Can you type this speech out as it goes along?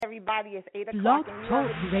everybody? It's 8 Blog o'clock. And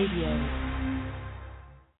Talk Radio.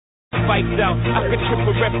 Fights out, I could trip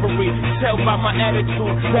a referee. Tell by my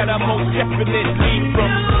attitude that I most definitely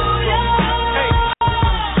from.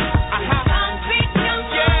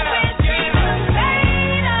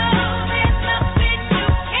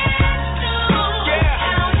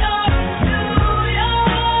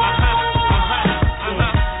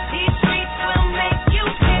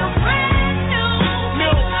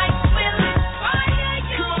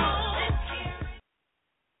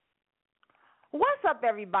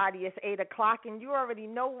 Everybody, it's 8 o'clock, and you already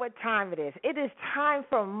know what time it is. It is time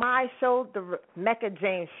for my show, the Mecca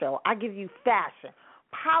James Show. I give you fashion,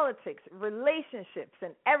 politics, relationships,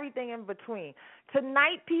 and everything in between.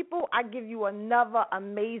 Tonight, people, I give you another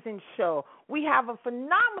amazing show. We have a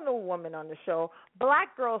phenomenal woman on the show,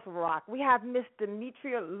 Black Girls Rock. We have Miss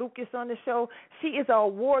Demetria Lucas on the show. She is an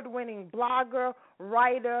award-winning blogger,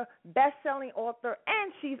 writer, best-selling author,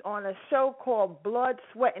 and she's on a show called Blood,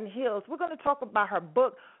 Sweat, and Heels. We're going to talk about her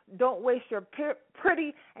book, Don't Waste Your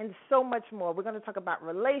Pretty, and so much more. We're going to talk about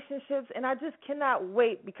relationships, and I just cannot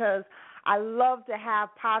wait because I love to have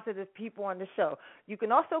positive people on the show. You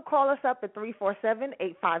can also call us up at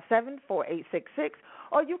 347-857-4866,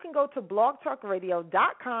 or you can go to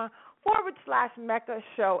blogtalkradio.com/Mecca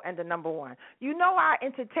Show and the number 1. You know I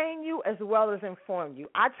entertain you as well as inform you.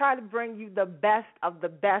 I try to bring you the best of the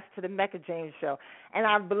best to the Mecca James Show. And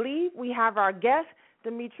I believe we have our guest,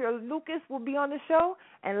 Demetria Lucas, will be on the show.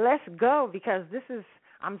 And let's go because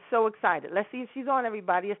I'm so excited. Let's see if she's on,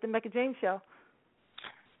 everybody. It's the Mecca James Show.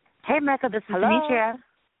 Hey, Mecca, this is Demetria.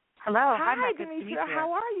 Hello. Hi, Mecca, Demetria.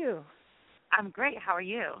 How are you? I'm great. How are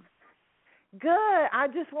you? Good. I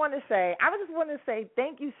just want to say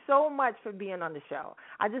thank you so much for being on the show.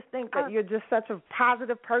 I just think that you're just such a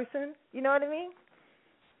positive person. You know what I mean?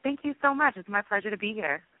 Thank you so much. It's my pleasure to be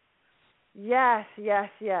here. Yes.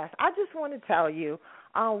 I just want to tell you,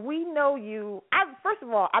 we know you. First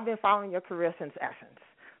of all, I've been following your career since Essence.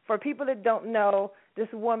 For people that don't know,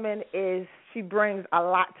 this woman she brings a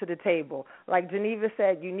lot to the table. Like Geneva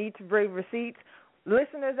said, you need to bring receipts.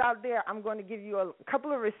 Listeners out there, I'm going to give you a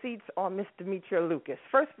couple of receipts on Miss Demetria Lucas.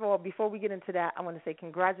 First of all, before we get into that, I want to say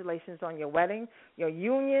congratulations on your wedding, your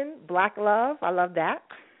union, Black Love. I love that.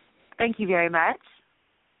 Thank you very much.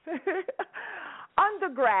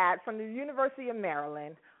 Undergrad from the University of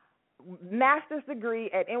Maryland, master's degree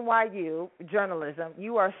at NYU, journalism.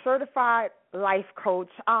 You are a certified life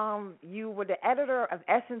coach. You were the editor of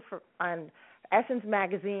Essence Essence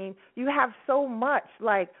magazine. You have so much.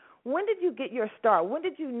 Like, when did you get your start? When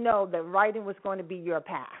did you know that writing was going to be your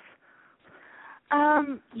path?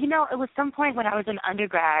 It was some point when I was in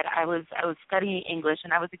undergrad. I was studying English,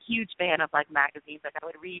 and I was a huge fan of magazines. I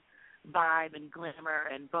would read Vibe and Glamour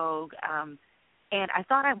and Vogue. And I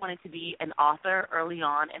thought I wanted to be an author early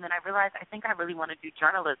on, and then I realized I think I really want to do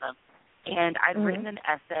journalism. And I'd written an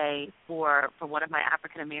essay for one of my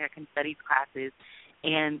African American studies classes,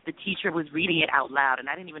 and the teacher was reading it out loud, and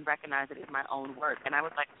I didn't even recognize it as my own work. And I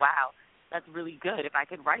was like, wow, that's really good. If I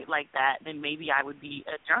could write like that, then maybe I would be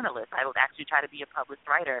a journalist. I would actually try to be a published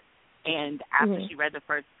writer. And after she read the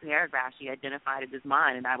first paragraph, she identified it as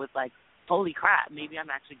mine, and I was like, holy crap, maybe I'm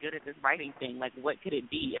actually good at this writing thing. Like, what could it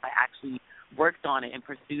be if I actually worked on it and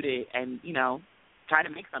pursued it and, try to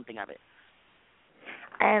make something of it?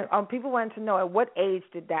 And people wanted to know, at what age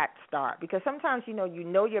did that start? Because sometimes, you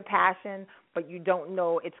know your passion, but you don't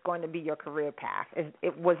know it's going to be your career path.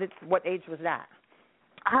 What age was that?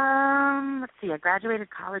 Let's see. I graduated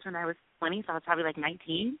college when I was 20, so I was probably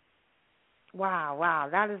 19. Wow,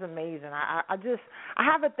 that is amazing. I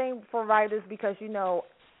have a thing for writers because,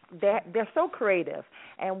 they're so creative,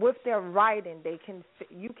 and with their writing,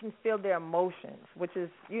 you can feel their emotions, which is,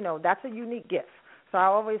 that's a unique gift. So I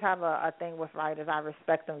always have a thing with writers. I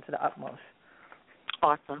respect them to the utmost.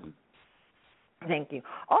 Awesome. Thank you.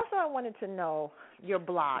 Also, I wanted to know your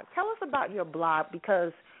blog. Tell us about your blog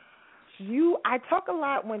because I talk a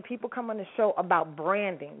lot when people come on the show about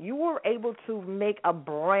branding. You were able to make a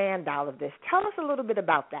brand out of this. Tell us a little bit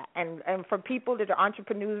about that. And for people that are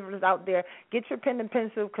entrepreneurs out there, get your pen and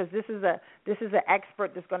pencil because this is an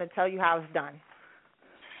expert that's going to tell you how it's done.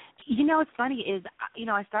 What's funny is,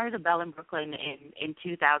 I started a Bell in Brooklyn in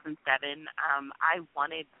 2007. I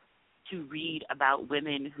wanted to read about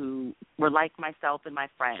women who were like myself and my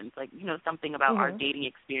friends, something about our dating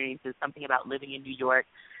experiences, something about living in New York.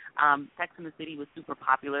 Sex and the City was super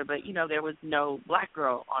popular, but, there was no black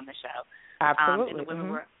girl on the show. Absolutely. And the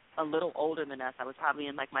women were a little older than us. I was probably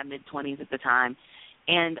in, my mid-20s at the time.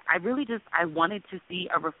 And I really I wanted to see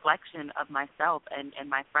a reflection of myself and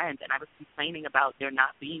my friends, and I was complaining about there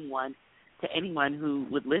not being one to anyone who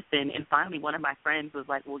would listen. And finally, one of my friends was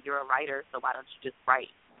like, well, you're a writer, so why don't you just write?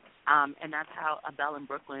 And that's how A Belle in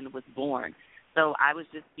Brooklyn was born. So I was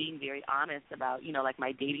just being very honest about, like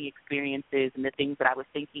my dating experiences and the things that I was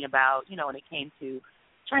thinking about, when it came to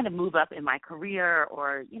trying to move up in my career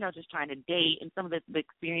or, just trying to date and some of the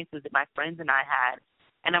experiences that my friends and I had.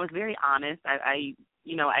 And I was very honest. I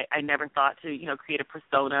never thought to, create a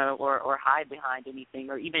persona or hide behind anything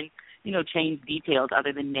or even, change details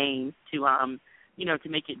other than names to, to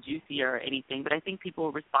make it juicy or anything. But I think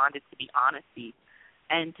people responded to the honesty.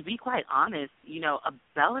 And to be quite honest, A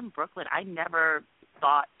Belle in Brooklyn, I never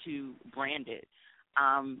thought to brand it.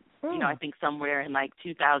 I think somewhere in like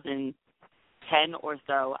 2010 or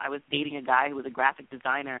so, I was dating a guy who was a graphic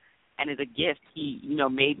designer, and as a gift, he,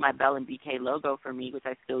 made my Belle and BK logo for me, which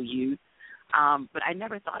I still use. But I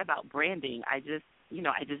never thought about branding. I just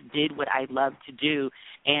did what I loved to do,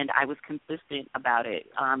 and I was consistent about it.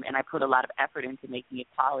 And I put a lot of effort into making it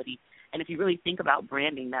quality. And if you really think about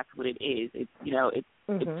branding, that's what it is. It's, it's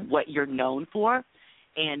what you're known for.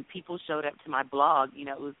 And people showed up to my blog. It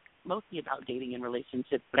was mostly about dating and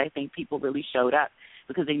relationships, but I think people really showed up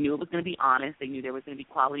because they knew it was going to be honest. They knew there was going to be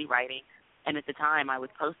quality writing. And at the time, I was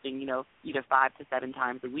posting, either 5 to 7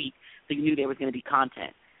 times a week, so you knew there was going to be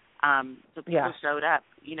content. So people showed up,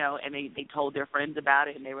 and they told their friends about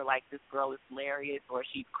it, and they were like, this girl is hilarious, or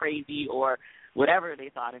she's crazy, or whatever they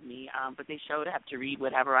thought of me. But they showed up to read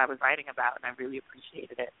whatever I was writing about, and I really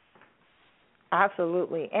appreciated it.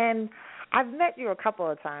 Absolutely. And I've met you a couple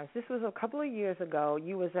of times. This was a couple of years ago.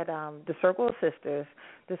 You was at the Circle of Sisters.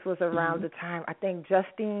 This was around the time, I think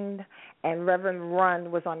Justine and Reverend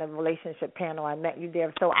Run was on the relationship panel. I met you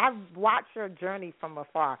there. So I've watched your journey from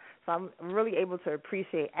afar. So I'm really able to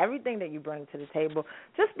appreciate everything that you bring to the table.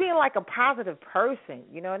 Just being like a positive person,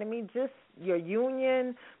 you know what I mean? Just your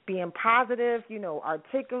union, being positive,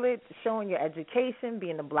 articulate, showing your education,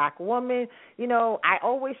 being a black woman. I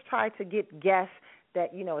always try to get guests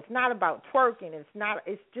that, it's not about twerking.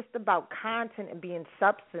 It's just about content and being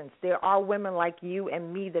substance. There are women like you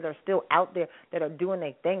and me that are still out there that are doing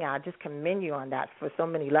their thing. I just commend you on that for so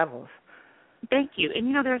many levels. Thank you.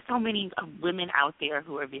 And, there are so many women out there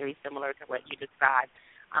who are very similar to what you described,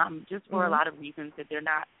 just for a lot of reasons that they're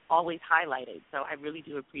not always highlighted. So I really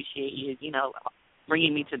do appreciate you,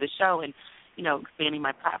 bringing me to the show and, expanding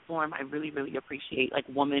my platform. I really, really appreciate,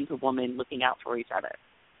 woman to woman looking out for each other.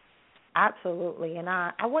 Absolutely. And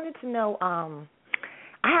I wanted to know,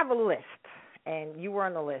 I have a list, and you were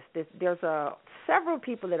on the list. There's several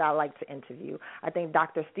people that I like to interview. I think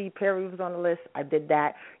Dr. Steve Perry was on the list. I did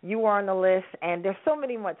that. You were on the list, and there's so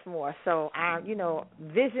many much more. So,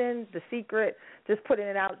 vision, the secret, just putting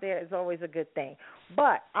it out there is always a good thing.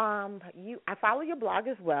 But I follow your blog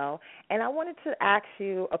as well, and I wanted to ask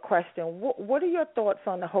you a question. What are your thoughts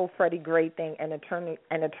on the whole Freddie Gray thing and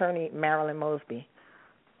attorney Marilyn Mosby?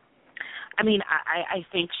 I mean, I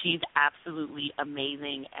think she's absolutely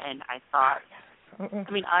amazing, and I thought,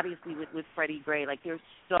 obviously with Freddie Gray, there's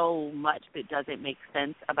so much that doesn't make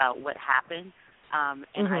sense about what happened,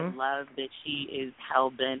 and I love that she is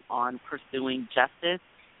hell-bent on pursuing justice,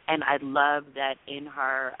 and I love that in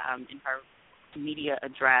her media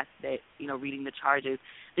address that, reading the charges,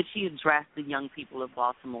 that she addressed the young people of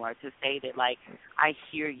Baltimore to say that, I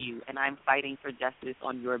hear you, and I'm fighting for justice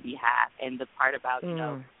on your behalf, and the part about,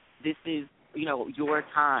 this is, your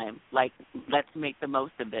time. Let's make the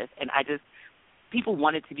most of this. And people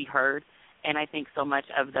wanted to be heard. And I think so much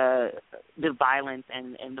of the violence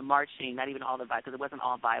and the marching, not even all the violence, because it wasn't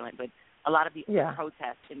all violent, but a lot of the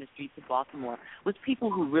protests in the streets of Baltimore was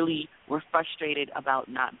people who really were frustrated about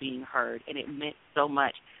not being heard. And it meant so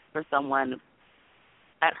much for someone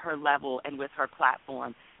at her level and with her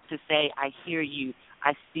platform to say, I hear you,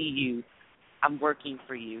 I see you, I'm working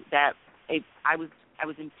for you. I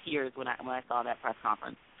was in tears when I saw that press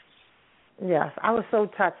conference. Yes, I was so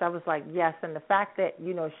touched. I was like, yes, and the fact that,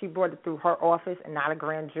 she brought it through her office and not a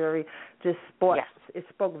grand jury just it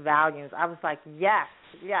spoke volumes. I was like, yes.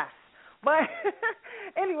 But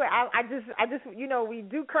anyway, I just we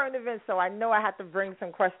do current events, so I know I have to bring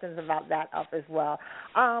some questions about that up as well.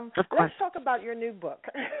 Let's talk about your new book.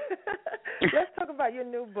 Let's talk about your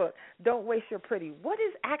new book, Don't Waste Your Pretty. What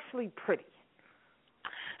is actually pretty?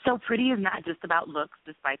 So pretty is not just about looks,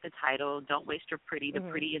 despite the title. Don't waste your pretty. The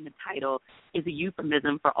pretty in the title is a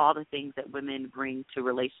euphemism for all the things that women bring to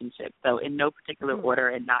relationships. So in no particular order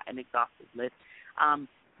and not an exhaustive list.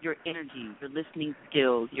 Your energy, your listening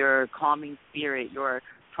skills, your calming spirit, your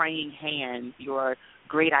praying hands, your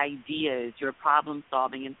great ideas, your problem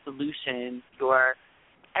solving and solutions, your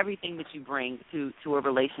everything that you bring to a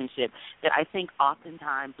relationship that I think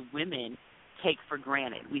oftentimes women take for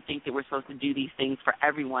granted. We think that we're supposed to do these things for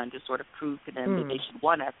everyone to sort of prove to them that they should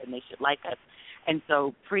want us and they should like us. And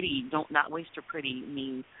so not waste your pretty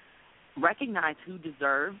means recognize who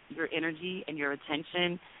deserves your energy and your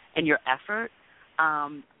attention and your effort,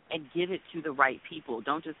 and give it to the right people.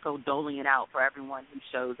 Don't just go doling it out for everyone who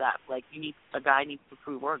shows up. Like, a guy needs to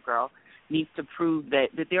prove, or a girl needs to prove that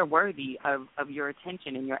they're worthy of your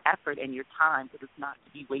attention and your effort and your time, because it's not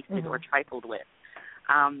to be wasted or trifled with.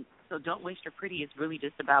 So don't waste your pretty is really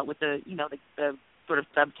just about what the sort of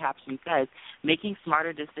subcaption says, making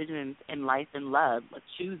smarter decisions in life and love, like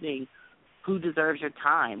choosing who deserves your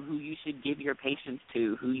time, who you should give your patience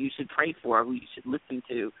to, who you should pray for, who you should listen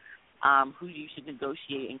to, who you should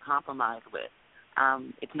negotiate and compromise with.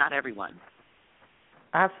 It's not everyone.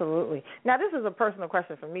 Absolutely. Now, this is a personal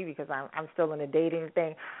question for me because I'm still in the dating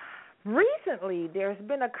thing. Recently, there's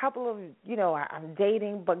been a couple of, I'm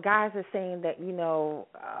dating, but guys are saying that,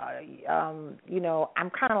 I'm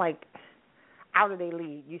kind of like out of their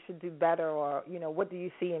league. You should do better, or, what do you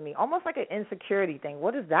see in me? Almost like an insecurity thing.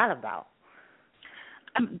 What is that about?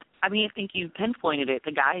 I think you pinpointed it.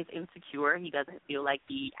 The guy is insecure. He doesn't feel like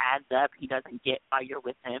he adds up. He doesn't get why you're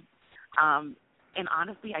with him. And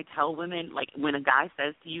honestly, I tell women, like, when a guy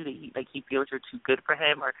says to you that he feels you're too good for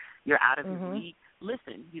him or you're out of his league,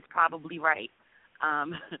 listen, he's probably right.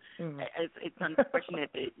 It's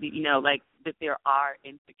unfortunate that, that there are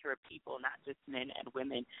insecure people, not just men and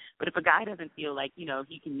women. But if a guy doesn't feel like,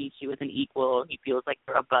 he can meet you as an equal, he feels like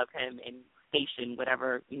you're above him in station,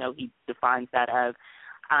 whatever, he defines that as,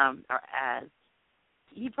 or as,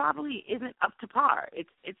 he probably isn't up to par.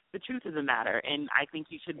 It's the truth of the matter, and I think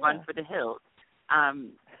you should run for the hills.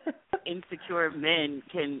 Insecure men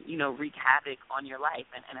can, wreak havoc on your life.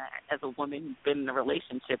 And as a woman who's been in a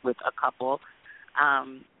relationship with a couple, as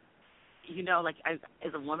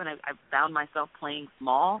a woman, I've found myself playing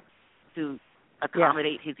small to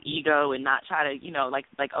accommodate his ego and not try to,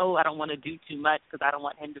 I don't want to do too much because I don't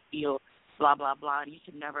want him to feel blah, blah, blah. And you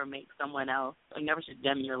should never make someone else, you never should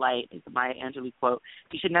dim your light, is a Maya Angelou quote.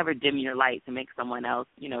 You should never dim your light to make someone else,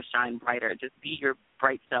 shine brighter. Just be your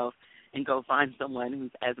bright self and go find someone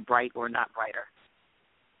who's as bright or not brighter.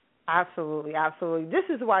 Absolutely, absolutely. This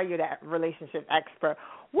is why you're that relationship expert.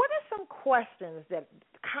 What are some questions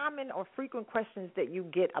common or frequent questions that you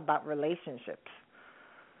get about relationships?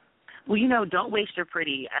 Well, don't waste your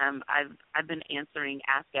pretty. I've been answering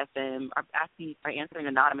Ask FM, or answering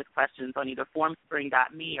anonymous questions on either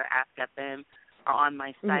formspring.me or Ask FM, or on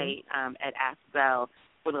my site at Ask Bell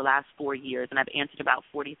for the last 4 years, and I've answered about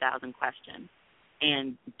 40,000 questions.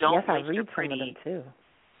 And don't waste your pretty. Some of them too.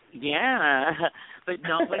 Yeah, but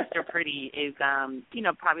don't waste your pretty is,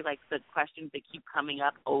 probably like the questions that keep coming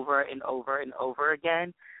up over and over and over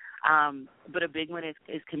again. But a big one is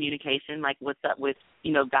communication, like what's up with,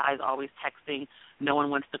 guys always texting, no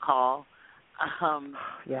one wants to call.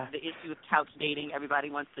 The issue with couch dating,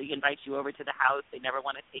 everybody wants to invite you over to the house, they never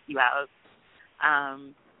want to take you out.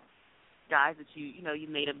 Guys that you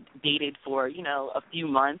may have dated for, a few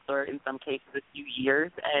months or in some cases a few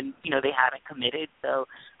years, and, they haven't committed. So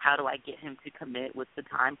how do I get him to commit? What's the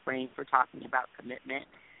time frame for talking about commitment?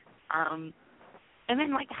 And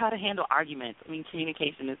then, how to handle arguments.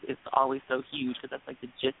 Communication is always so huge because that's, the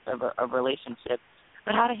gist of a relationship.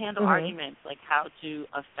 But how to handle arguments, how to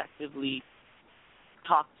effectively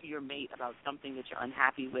talk to your mate about something that you're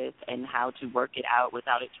unhappy with and how to work it out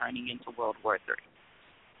without it turning into World War III.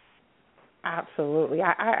 Absolutely.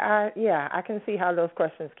 I can see how those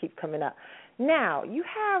questions keep coming up. Now, you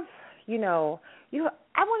have,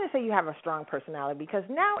 I want to say you have a strong personality because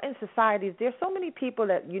now in societies there's so many people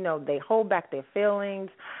that, they hold back their feelings.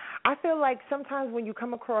 I feel like sometimes when you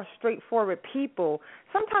come across straightforward people,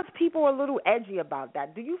 sometimes people are a little edgy about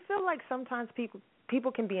that. Do you feel like sometimes people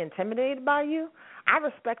can be intimidated by you? I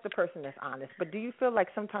respect the person that's honest, but do you feel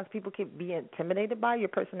like sometimes people can be intimidated by your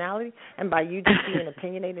personality and by you just being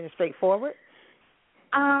opinionated and straightforward?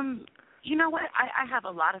 You know what? I have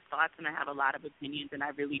a lot of thoughts and I have a lot of opinions, and I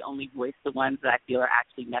really only voice the ones that I feel are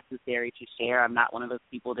actually necessary to share. I'm not one of those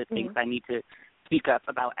people that thinks I need to speak up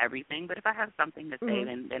about everything, but if I have something to say,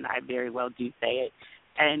 then I very well do say it.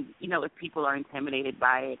 And, if people are intimidated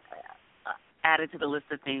by it, add it to the list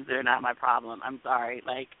of things that are not my problem. I'm sorry.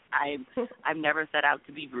 I've never set out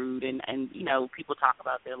to be rude, and people talk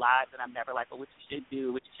about their lives, and I'm never like, well, what you should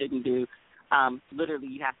do, what you shouldn't do. Literally,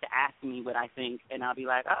 you have to ask me what I think, and I'll be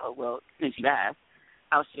like, oh, well, since you asked,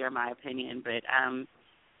 I'll share my opinion. But,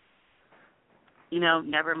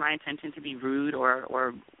 never my intention to be rude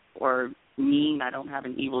or mean. I don't have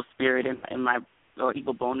an evil spirit in my, or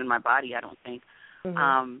evil bone in my body, I don't think. But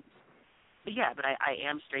I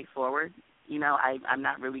am straightforward. I'm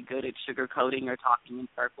not really good at sugarcoating or talking in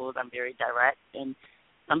circles. I'm very direct, and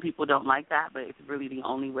some people don't like that, but it's really the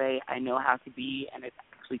only way I know how to be, and it's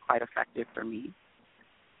actually quite effective for me.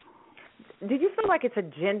 Did you feel like it's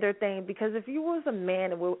a gender thing? Because if you was a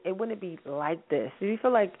man, it wouldn't be like this. Do you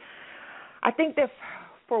feel like, I think that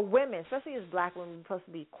for women, especially as black women, we're supposed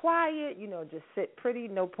to be quiet, just sit pretty,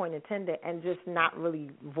 no point intended, and just not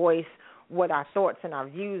really voice what our thoughts and our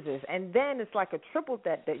views is. And then it's like a triple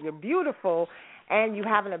threat that you're beautiful and you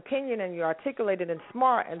have an opinion and you're articulated and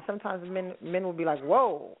smart, and sometimes men will be like,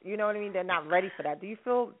 whoa, you know what I mean? They're not ready for that. Do you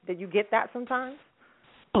feel that you get that sometimes?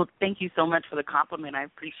 Well, thank you so much for the compliment. I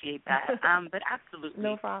appreciate that. But absolutely.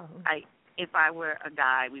 No problem. If I were a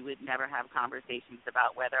guy, we would never have conversations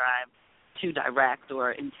about whether I'm too direct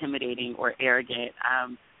or intimidating or arrogant.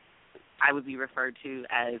 I would be referred to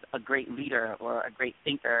as a great leader or a great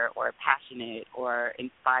thinker or passionate or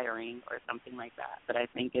inspiring or something like that. But I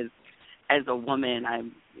think as a woman,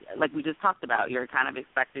 I'm, like we just talked about, you're kind of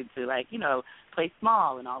expected to, play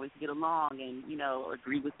small and always get along and,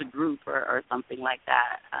 agree with the group or something like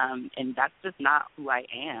that. And that's just not who I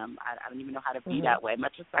am. I don't even know how to be that way.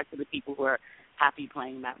 Much respect to the people who are happy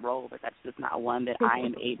playing that role, but that's just not one that I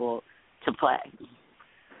am able to play.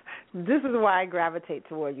 This is why I gravitate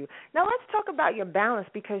toward you. Now let's talk about your balance,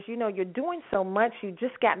 because, you're doing so much. You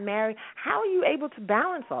just got married. How are you able to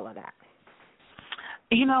balance all of that?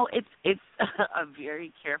 It's a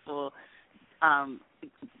very careful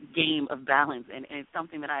game of balance, and it's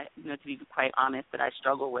something that I, to be quite honest, that I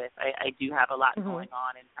struggle with. I do have a lot going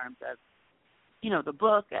on in terms of, the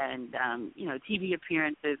book and, TV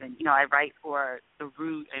appearances, and, I write for The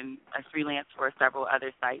Root and I freelance for several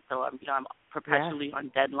other sites, so I'm perpetually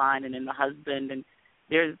on deadline, and then The Husband, and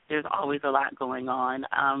there's always a lot going on.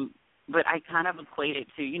 But I kind of equate it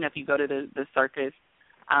to, if you go to the circus,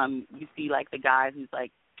 you see the guy who's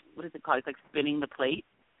what is it called? It's like spinning the plate.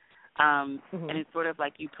 And it's sort of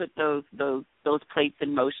like you put those plates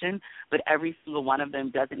in motion, but every single one of them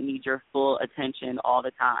doesn't need your full attention all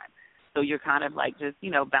the time. So you're kind of just,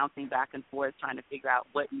 bouncing back and forth, trying to figure out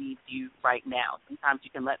what needs you right now. Sometimes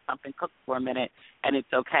you can let something cook for a minute and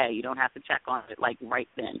it's okay. You don't have to check on it right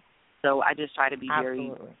then. So I just try to be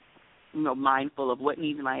very, mindful of what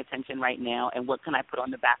needs my attention right now and what can I put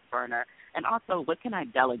on the back burner. And also, what can I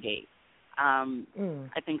delegate?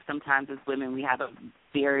 I think sometimes as women we have a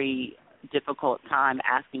very difficult time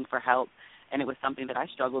asking for help, and it was something that I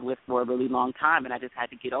struggled with for a really long time, and I just had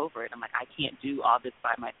to get over it. I'm like, I can't do all this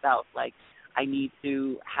by myself. I need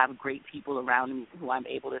to have great people around me who I'm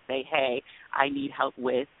able to say, hey, I need help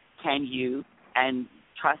with, can you? And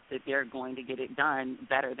trust that they're going to get it done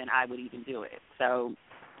better than I would even do it. So,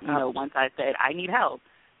 once I said, I need help,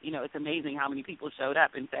 it's amazing how many people showed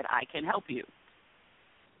up and said, I can help you.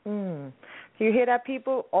 You hear that,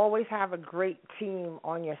 people? Always have a great team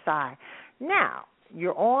on your side. Now,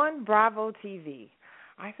 you're on Bravo TV.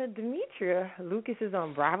 I said, Demetria Lucas is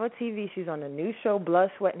on Bravo TV. She's on the new show, Blood,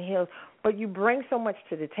 Sweat, and Heels. But you bring so much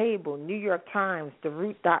to the table, New York Times,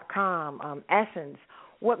 TheRoot.com, Essence.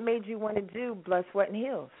 What made you want to do Blood, Sweat, and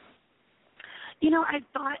Heels? I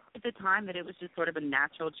thought at the time that it was just sort of a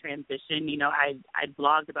natural transition. I'd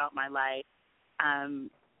blogged about my life.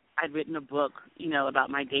 I'd written a book, about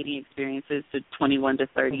my dating experiences to 21 to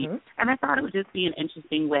 30. And I thought it would just be an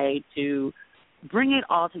interesting way to bring it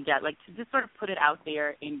all together, to just sort of put it out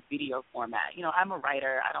there in video format. I'm a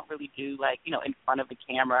writer. I don't really do, in front of the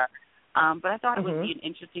camera. But I thought it would be an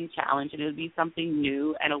interesting challenge, and it would be something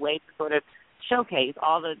new and a way to sort of showcase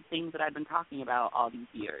all the things that I've been talking about all these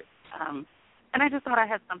years. And I just thought I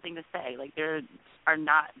had something to say. There are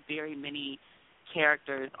not very many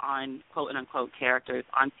characters on, quote-unquote characters,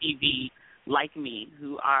 on TV like me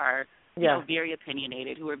who are, very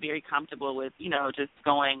opinionated, who are very comfortable with, just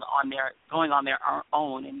going on their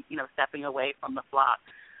own and, stepping away from the flock.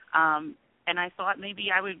 And I thought maybe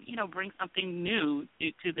I would, bring something new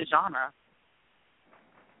to the genre.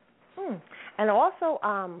 And also,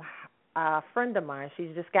 a friend of mine,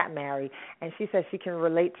 she's just got married, and she says she can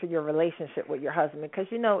relate to your relationship with your husband because,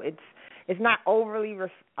 it's not overly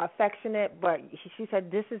affectionate, but she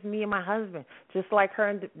said, this is me and my husband, just like her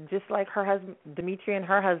husband, Demetria and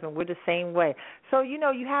her husband, we're the same way. So, you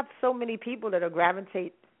have so many people that are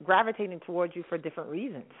gravitating towards you for different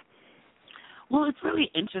reasons. Well, it's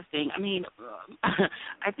really interesting. I mean,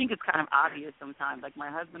 I think it's kind of obvious sometimes.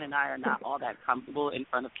 My husband and I are not all that comfortable in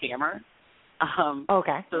front of camera.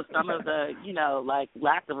 Okay. So some of the,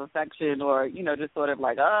 lack of affection or, just sort of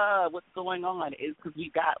what's going on is because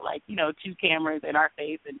we've got, two cameras in our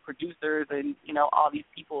face and producers and, all these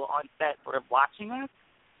people on set sort of watching us.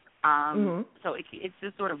 So it's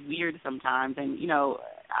just sort of weird sometimes. And,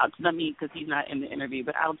 not me because he's not in the interview,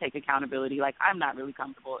 but I'll take accountability. Like, I'm not really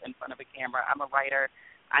comfortable in front of a camera. I'm a writer.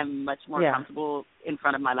 I'm much more comfortable in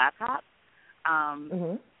front of my laptop.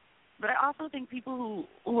 But I also think people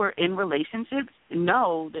who are in relationships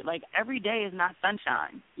know that, like, every day is not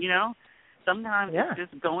sunshine, you know? Sometimes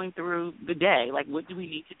it's just going through the day. Like, what do we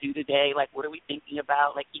need to do today? Like, what are we thinking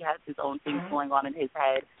about? Like, he has his own things going on in his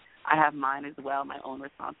head. I have mine as well, my own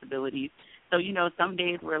responsibilities. So, you know, some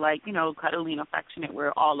days we're, like, you know, cuddly and affectionate.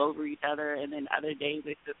 We're all over each other. And then other days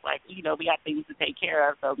it's just like, you know, we got things to take care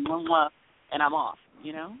of. So, and I'm off,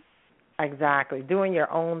 you know? Exactly, doing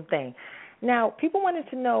your own thing. Now, people wanted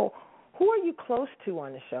to know, who are you close to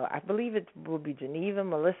on the show? I believe it would be Geneva,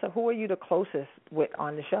 Melissa. Who are you the closest with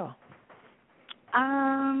on the show?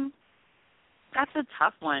 That's a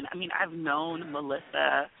tough one. I mean, I've known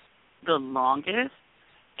Melissa the longest,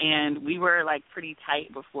 and we were, like, pretty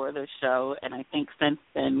tight before the show, and I think since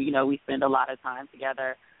then, you know, we spend a lot of time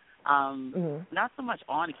together. Not so much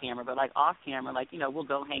on camera, but, like, off camera. Like, you know, we'll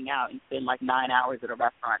go hang out and spend, like, 9 hours at a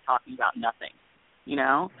restaurant talking about nothing, you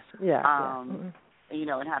know? You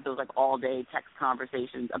know, and have those, like, all-day text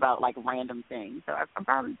conversations about, like, random things. So I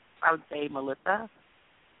would say Melissa.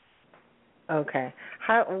 Okay.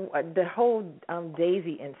 How the whole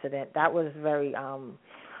Daisy incident, that was very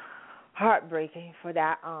heartbreaking for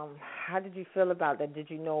that. How did you feel about that? Did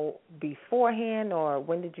you know beforehand, or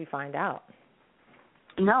when did you find out?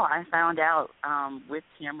 No, I found out with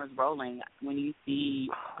cameras rolling. When you see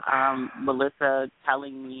Melissa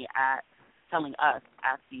telling us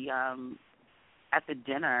at the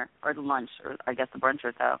dinner or the lunch, or I guess the brunch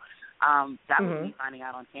or so, that was me finding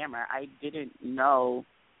out on camera. I didn't know.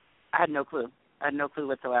 I had no clue. I had no clue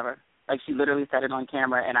whatsoever. Like, she literally said it on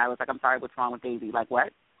camera, and I was like, I'm sorry, what's wrong with Daisy? Like,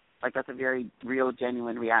 what? Like, that's a very real,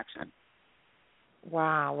 genuine reaction.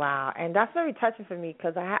 Wow. And that's very touching for me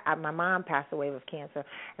because my mom passed away with cancer,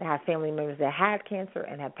 and I have family members that had cancer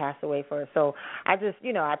and had passed away for it. So I just,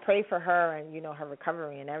 you know, I pray for her and, you know, her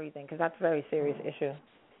recovery and everything, because that's a very serious issue.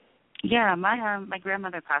 Yeah, my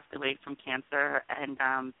grandmother passed away from cancer, and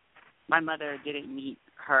my mother didn't meet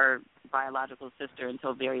her biological sister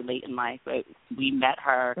until very late in life. But we met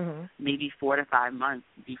her maybe 4 to 5 months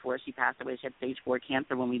before she passed away. She had stage 4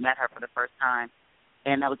 cancer when we met her for the first time,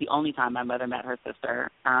 and that was the only time my mother met her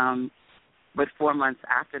sister. But 4 months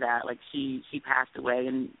after that, like, she passed away,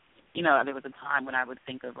 and, you know, there was a time when I would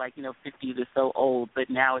think of, like, you know, 50 is so old, but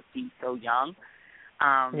now it seems so young.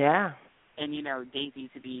 And, you know, Daisy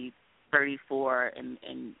to be 34 and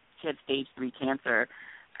she had stage 3 cancer.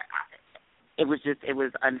 It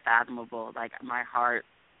was unfathomable. Like, my heart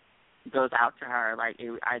goes out to her. Like,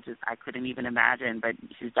 I couldn't even imagine, but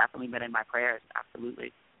she's definitely been in my prayers.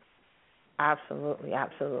 Absolutely.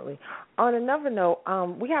 Absolutely. On another note,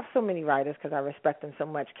 we have so many writers because I respect them so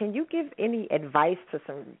much. Can you give any advice to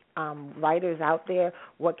some writers out there?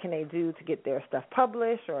 What can they do to get their stuff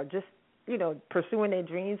published, or just, you know, pursuing their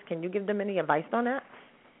dreams? Can you give them any advice on that?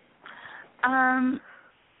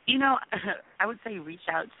 You know, I would say reach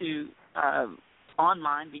out to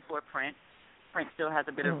online before print. Print still has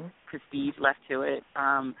a bit of prestige left to it,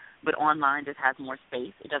 but online just has more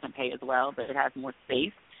space. It doesn't pay as well, but it has more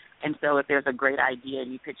space. And so if there's a great idea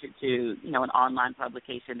and you pitch it to, you know, an online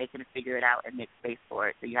publication, they can figure it out and make space for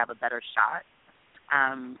it so you have a better shot.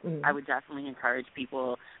 I would definitely encourage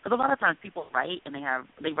people, because a lot of times people write and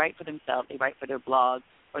they write for themselves, they write for their blog,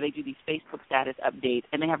 or they do these Facebook status updates,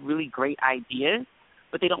 and they have really great ideas,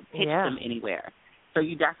 but they don't pitch them anywhere. So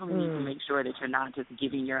you definitely need to make sure that you're not just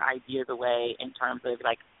giving your ideas away in terms of,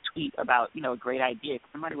 like, tweet about, you know, a great idea.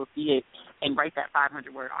 Somebody will see it and write that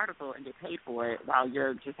 500-word article and get paid for it while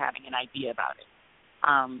you're just having an idea about it.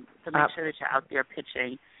 So make sure that you're out there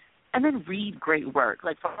pitching. And then read great work.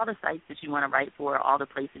 Like, for all the sites that you want to write for, all the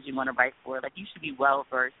places you want to write for, like, you should be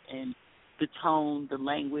well-versed in the tone, the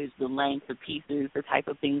language, the length, the pieces, the type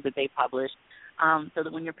of things that they publish, so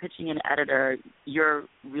that when you're pitching an editor, you're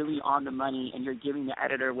really on the money and you're giving the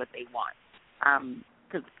editor what they want.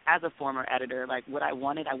 Because as a former editor, like, what I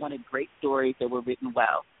wanted great stories that were written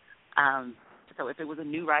well. So if it was a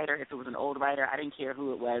new writer, if it was an old writer, I didn't care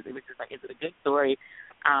who it was. It was just like, is it a good story?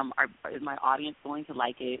 Is my audience going to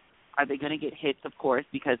like it? Are they going to get hits, of course,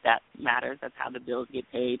 because that matters. That's how the bills get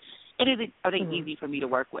paid. And are they easy for me to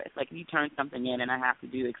work with? Like, if you turn something in and I have to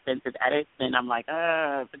do extensive edits, then I'm like,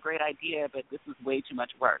 it's a great idea, but this is way too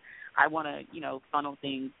much work. I want to, you know, funnel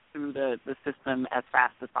things through the system as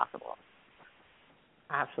fast as possible.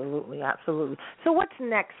 Absolutely. So what's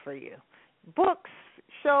next for you? Books,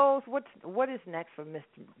 shows, what is next for Miss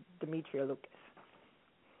Demetria Lucas?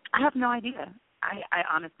 I have no idea. I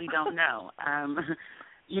honestly don't know.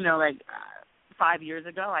 You know, like, 5 years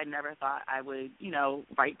ago, I never thought I would,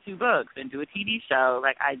 write 2 books and do a TV show.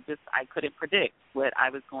 Like, I couldn't predict what I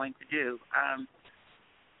was going to do.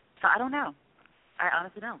 So I don't know. I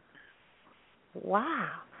honestly don't. Wow.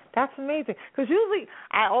 That's amazing. Because usually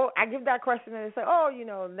I give that question and they say,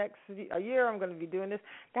 next year I'm going to be doing this.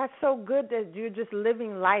 That's so good that you're just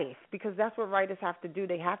living life, because that's what writers have to do.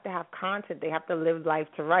 They have to have content. They have to live life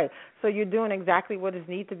to write. So you're doing exactly what is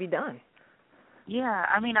needs to be done. Yeah,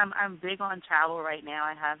 I mean, I'm big on travel right now.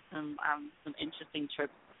 I have some interesting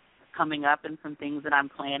trips coming up and some things that I'm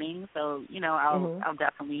planning. So, I'll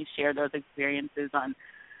definitely share those experiences on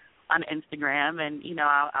Instagram, and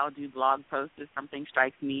I'll do blog posts if something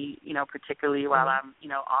strikes me, particularly while I'm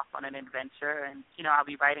off on an adventure, and I'll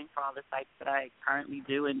be writing for all the sites that I currently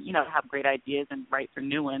do, and have great ideas and write for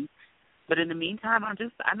new ones. But in the meantime, I'm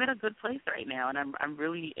in a good place right now, and I'm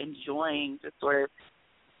really enjoying just sort of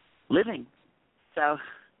living. So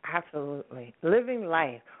absolutely living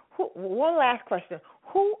life. One last question: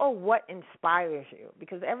 who or what inspires you?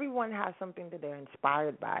 Because everyone has something that they're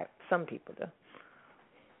inspired by. Some people do.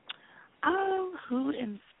 Who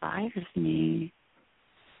inspires me?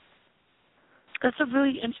 That's a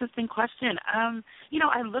really interesting question. I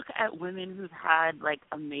look at women who've had, like,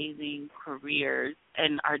 amazing careers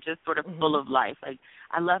and are just sort of full of life. Like,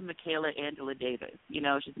 I love Michaela Angela Davis.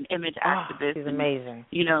 She's an image activist. She's amazing.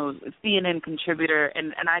 CNN contributor.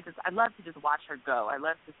 And I love to just watch her go. I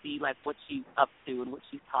love to see, like, what she's up to and what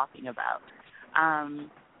she's talking about.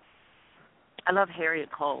 I love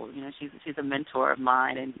Harriet Cole. She's a mentor of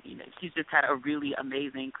mine, and she's just had a really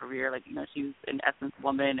amazing career. Like, she's an Essence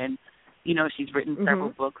woman, and she's written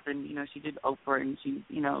several books, and she did Oprah, and she's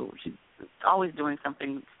always doing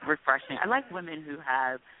something refreshing. I like women who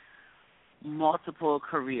have multiple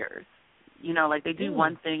careers. Like, they do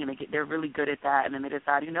one thing and they're really good at that, and then they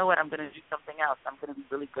decide, I'm going to do something else. I'm going to be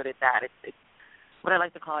really good at that. It's what I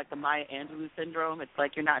like to call, like, the Maya Angelou syndrome. It's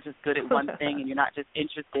like you're not just good at one thing and you're not just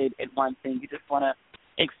interested in one thing. You just want to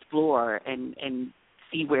explore and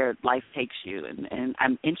see where life takes you. And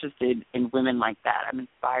I'm interested in women like that. I'm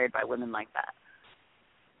inspired by women like that.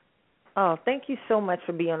 Oh, thank you so much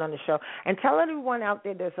for being on the show. And tell everyone out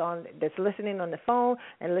there that's listening on the phone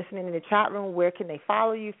and listening in the chat room, where can they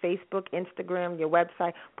follow you? Facebook, Instagram, your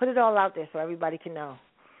website. Put it all out there so everybody can know.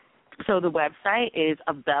 So the website is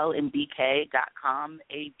abellandbk.com,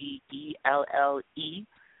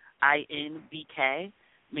 ABELLEINBK.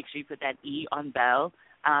 Make sure you put that E on Bell.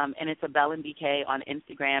 And it's Abel and BK on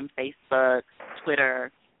Instagram, Facebook,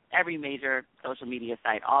 Twitter, every major social media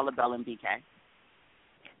site, all Abel and BK.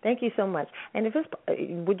 Thank you so much. And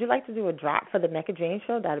would you like to do a drop for the Mecca Jane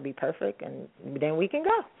Show? That would be perfect, and then we can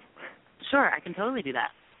go. Sure, I can totally do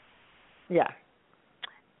that. Yeah.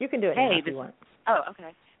 You can do it if you want. Oh,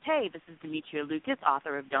 okay. Hey, this is Demetria Lucas,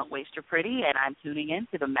 author of Don't Waste Your Pretty, and I'm tuning in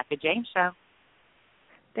to the Mecca Jane Show.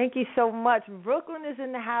 Thank you so much. Brooklyn is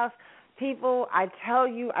in the house. People, I tell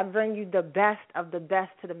you, I bring you the best of the best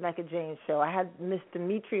to the Mecca Jane Show. I had Miss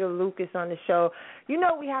Demetria Lucas on the show.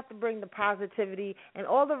 We have to bring the positivity. And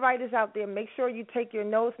all the writers out there, make sure you take your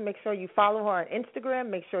notes. Make sure you follow her on Instagram.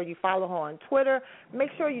 Make sure you follow her on Twitter.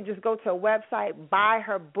 Make sure you just go to her website, buy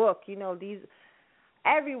her book.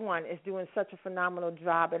 Everyone is doing such a phenomenal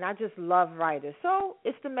job, and I just love writers. So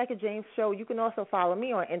it's the Mecca James Show. You can also follow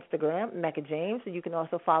me on Instagram, Mecca James, and you can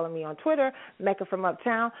also follow me on Twitter, Mecca from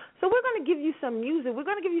Uptown. So we're going to give you some music. We're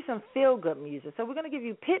going to give you some feel-good music. So we're going to give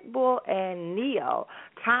you Pitbull and Neo,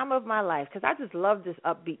 Time of My Life, because I just love this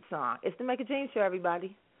upbeat song. It's the Mecca James Show,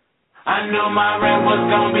 everybody. I knew my rent was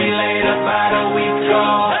going to be late about a week ago.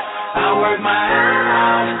 I worked my ass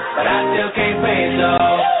off, but I still can't pay so.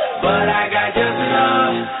 But I got just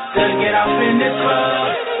enough to get off in this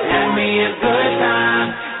club. Have me a good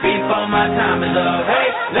time before my time is up.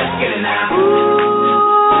 Hey, let's get it now.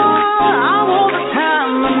 Ooh, I want the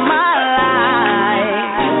time of my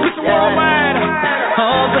life. It's worldwide.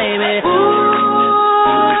 Oh, baby.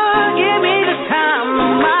 Ooh, give me the time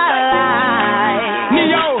of my life.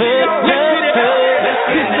 Neo, let's get it.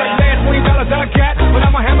 This is the last $20 I got, but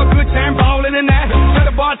I'ma have a good time balling in that. Tell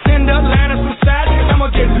the bartender, line us some side, cause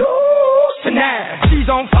I'ma get loose tonight. She's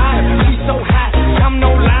on fire, she's so hot. I'm no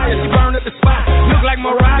liar, she burned at the spot. Look like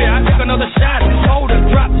Mariah, I take another shot. Hold her,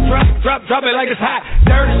 drop it like it's hot.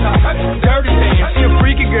 Dirty talk, dirty dance. She a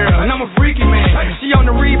freaky girl, and I'm a freaky man. She on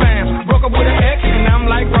the rebound, broke up with an ex, and I'm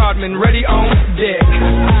like Rodman, ready on deck.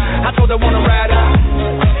 I told her wanna ride out,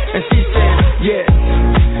 and she said,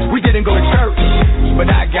 yeah. We didn't go to church, but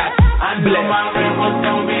I knew my rent was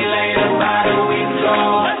gonna be late about a week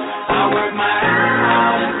ago. I worked my ass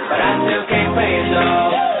off, but I still can't pay it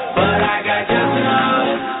though. But I got just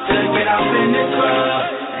enough to get off in this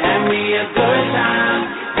club. Have me a good time.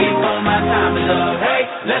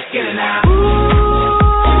 get it now.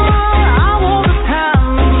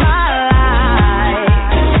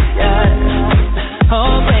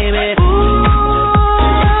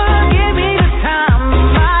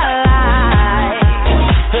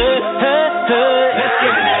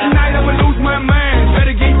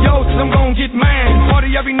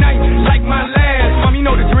 Every night, like my last. Mom, you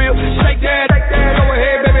know the drill. Shake that. Go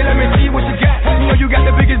ahead, baby, let me see what you got. You know you got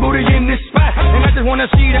the biggest booty in this spot, and I just wanna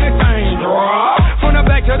see that thing drop from the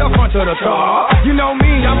back to the front to the top. You know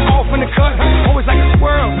me, I'm off in the cut, always like a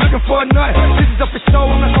squirrel, looking for a nut. This is up for show.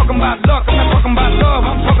 I'm not talking about luck. I'm not talking about love.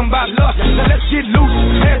 I'm talking about lust. Now let's get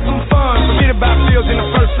loose, have some fun. Forget about bills in the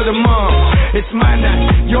first of the month. It's my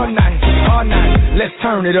night, your night, our night. Let's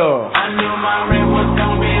turn it up. I knew my rent was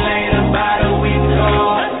gonna be late about a week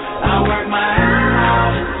ago. I work my ass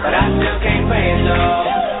off, but I still can't pay it though.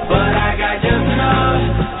 But I got just enough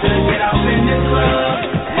to get off in this club.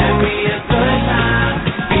 Have me a good time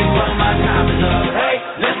before my time is up. Hey,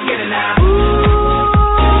 let's get it now.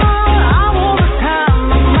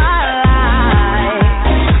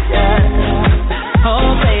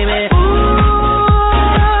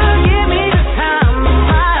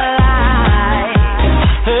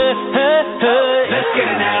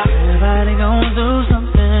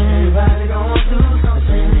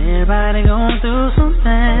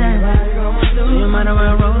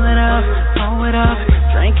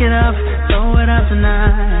 It up, throw it up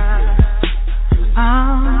tonight.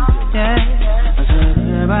 Oh, yeah. I said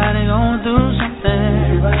everybody gon' do something.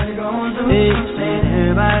 Everybody gon' do something.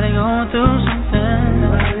 Everybody gon' do something.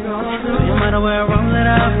 So you might as well roll it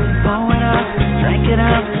up, throw it up, drink it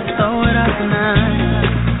up, throw it up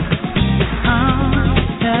tonight. Oh,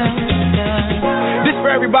 yeah, yeah. This for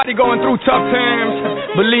everybody going through tough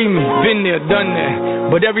times. Believe me, been there, done that.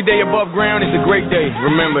 But every day above ground is a great day.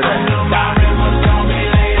 Remember that.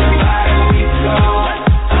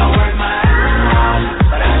 I work my ass off,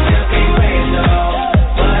 but I still can't pay it though.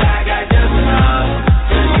 But I got just enough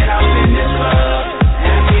to get off in this club.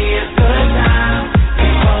 Have me a good time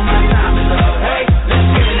before my time is up. Hey, let's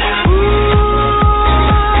get it now.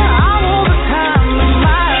 I want the time of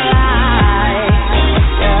my life.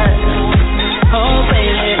 Yeah. Oh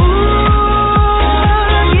baby,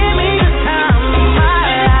 give me the time of my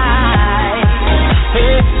life.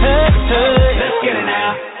 Hey, hey, hey. Let's get it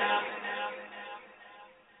now.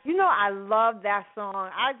 You know, I love that song.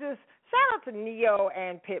 I just shout out to Neo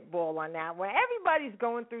and Pitbull on that one. Everybody's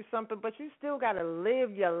going through something, but you still got to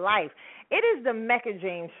live your life. It is the Mecca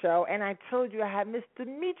James Show, and I told you I had Miss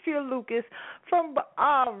Demetria Lucas from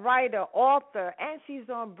writer, author, and she's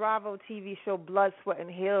on Bravo TV show Blood, Sweat, and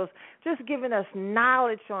Heels, just giving us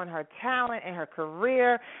knowledge on her talent and her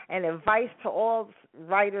career and advice to all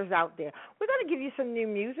writers out there. We're going to give you some new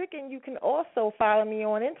music, and you can also follow me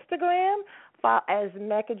on Instagram as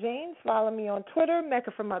Mecca James. Follow me on Twitter,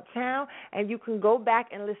 Mecca from Uptown, and you can go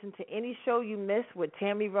back and listen to any show you missed with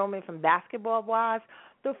Tammy Roman from Basketball Wives,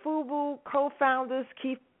 the FUBU co-founders,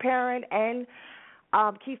 Keith Perrin and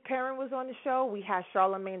Keith Perrin was on the show. We had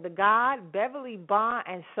Charlamagne the God, Beverly Bond,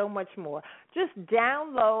 and so much more. Just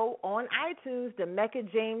download on iTunes the Mecca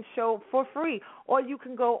James Show for free, or you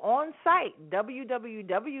can go on site,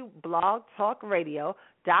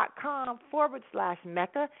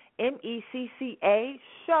 www.blogtalkradio.com/Mecca, MECCA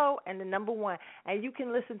show, and the number 1. And you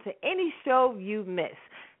can listen to any show you miss.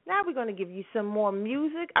 Now we're going to give you some more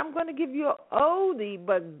music. I'm going to give you an oldie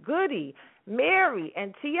but goodie. Mary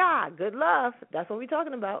and T.I., Good Love. That's what we're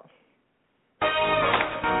talking about.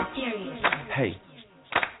 Hey,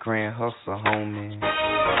 Grand Hustle, homie.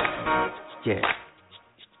 Yeah,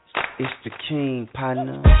 it's the king,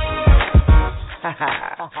 partner.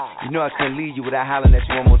 You know I couldn't leave you without hollering at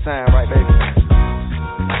you one more time, right, baby?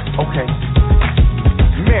 Okay.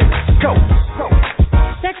 Mary, go.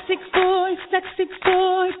 Sexy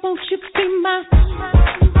boy, won't you be my?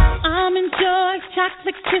 I'm enjoy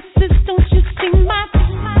chocolate kisses, don't you see my?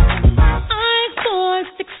 Eyes, boy,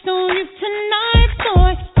 fixed on you tonight,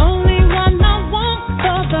 boy. Only one I want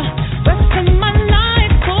for the rest of my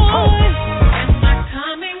life, boy. Am I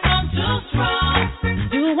coming on too strong?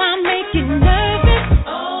 Do I make you nervous?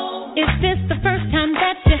 Oh, is this the first time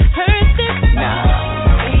that you heard this?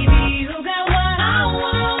 Nah. Baby, you got what I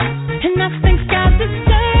want, and I think I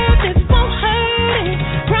deserve this. Won't hurt it.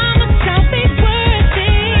 Promise I'll be worth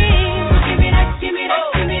it. Give me that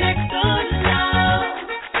good love.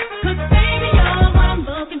 'Cause baby, you're what I'm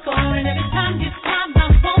looking for, and every time you smile, I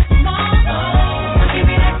want more. Oh, give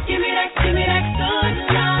me that good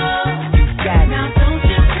love. Now don't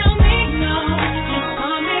you tell me no, just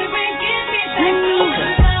come here and give me that.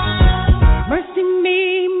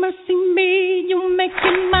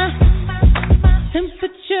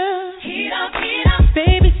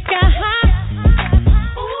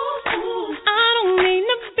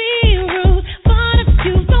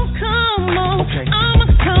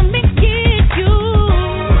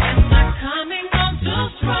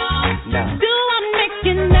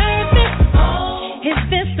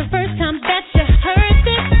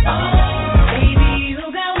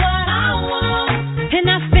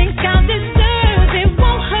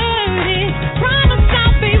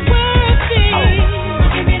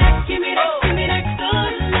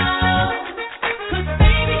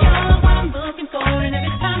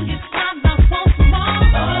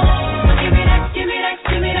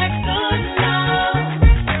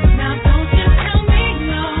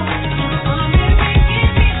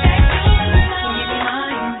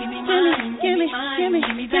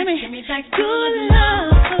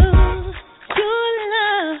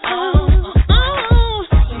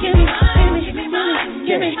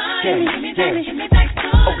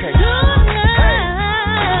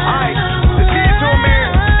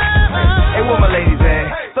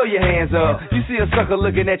 You see a sucker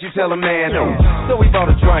looking at you, tell a man no. So we bought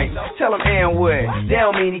a drink, tell him and what? That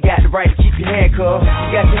don't mean he got the right to keep you handcuffed.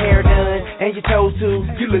 You got your hair done and your toes too.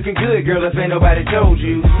 You looking good, girl, if ain't nobody told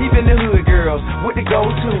you. Even the hood girls with the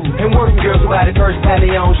go-to, and working girls who buy the first time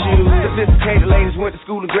they own shoes. Sophisticated ladies went to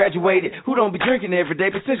school and graduated, who don't be drinking every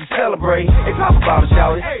day, but since you celebrate, hey, pop a bottle,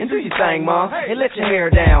 shout it, and do your thing, mom, and let your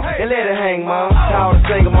hair down, and let it hang, mom. To all the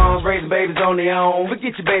single moms raising babies on their own,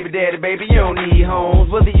 forget your baby daddy, baby, you don't need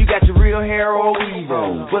homes. Whether you got your real hair or weave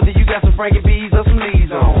on, whether you got some Frankie B's or some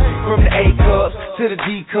Lee's on. From the A cups to the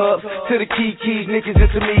D cups to the Kikis, Nickies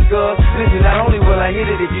and Tamikas. Listen, not only will I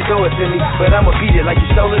hit it if you throw it to me, but I'ma beat it like you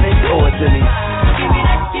stole it and you owe it to me.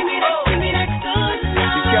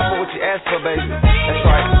 Be careful what you ask for, baby. That's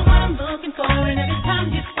right.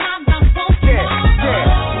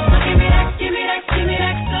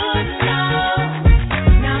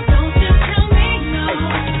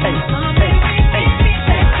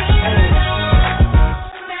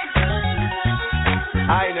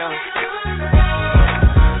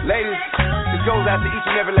 Out to each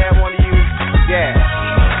and every last one of you.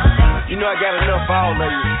 Yeah. You know I got enough for all of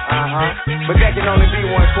you. But that can only be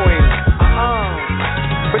one queen.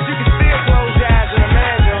 But you can still close your eyes and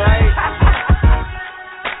imagine, right?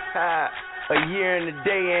 A year and a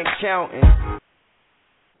day ain't counting.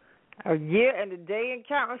 A year and a day and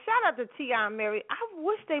counting. Shout out to T.I. and Mary. I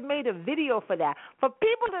wish they made a video for that. For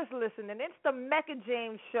people that's listening, it's the Mecca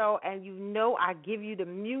James Show, and you know I give you the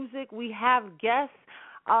music. We have guests.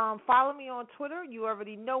 Follow me on Twitter. You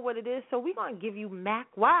already know what it is. So we're going to give you Mac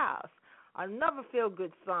Wiles, another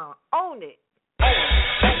feel-good song. Own it.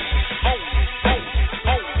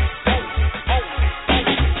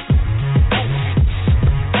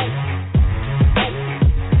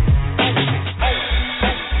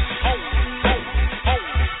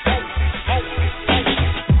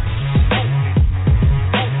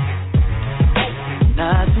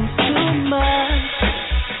 Nothing too much.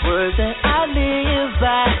 Words that I live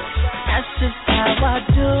by. That's just how I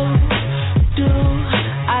do.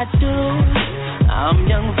 I'm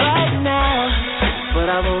young right now, but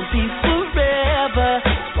I won't be forever.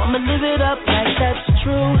 So I'ma live it up like that's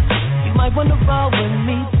true. You might wanna roll with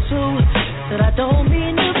me too. That I don't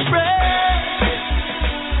mean to brag,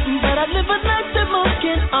 but I live a life that most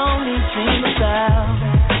can only dream about.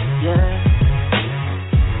 Yeah.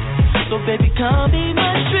 So baby, come be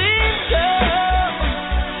my dream girl.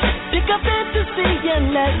 Pick up fantasy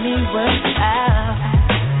and let me work out.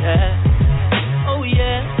 Yeah. Oh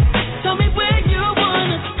yeah. Tell me where you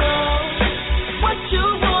wanna go, what you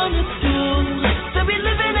wanna do. So we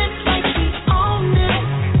living it like we own it,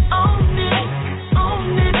 own it,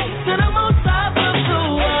 own it. To the most top of the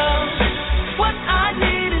world. What I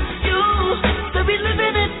need is you. So we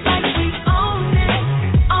living it like we own it,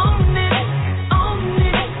 own it, own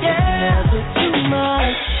it. Yeah. Never too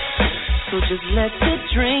much, so just let the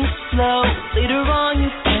drink flow. Later on you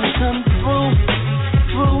can come through,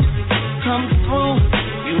 come through.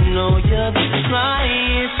 You know you're the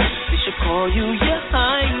flyest. They should call you your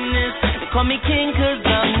highness. They call me king cause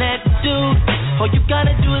I'm that dude. All you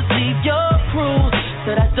gotta do is leave your crew.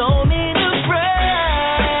 That I don't mean to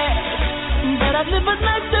brag, but I live a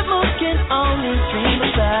life that most can only dream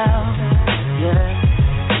about. Yeah.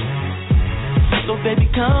 So baby,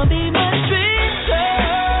 come be my dream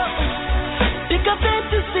girl. Pick up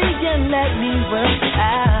fantasy and let me work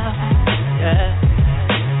out.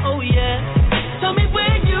 Yeah. Oh yeah. Tell me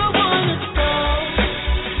where you wanna go,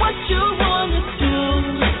 what you wanna do.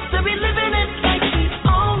 So we living it like we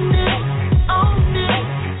own it, own it,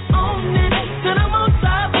 own it. To the most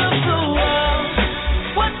top of the world.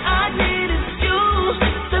 What I need is you.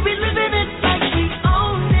 So we living it like we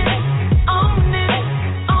own it, own it,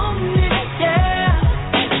 own it. Yeah.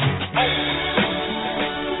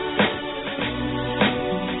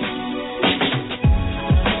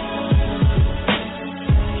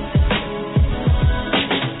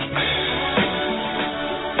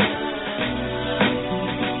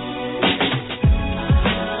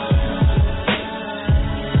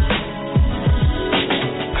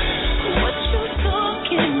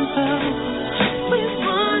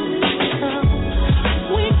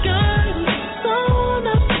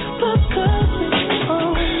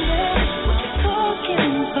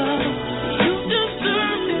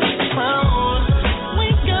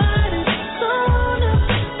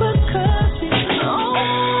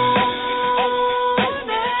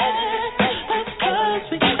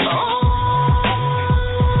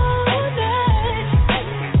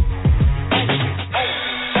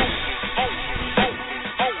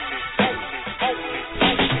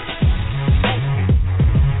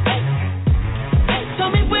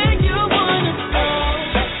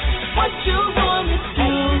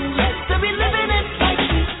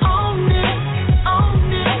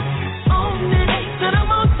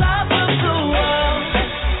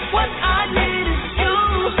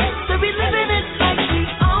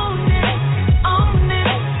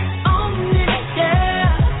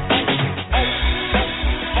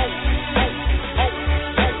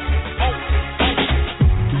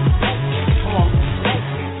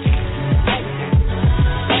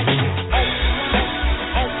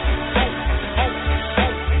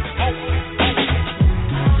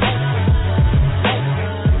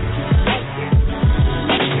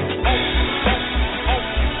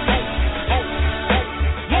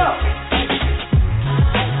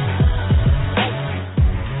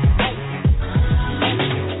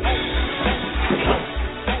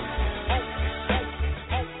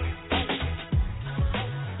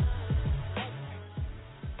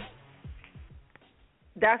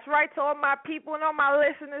 That's right, to all my people and all my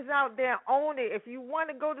listeners out there. Own it. If you want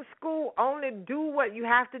to go to school, own it. Do what you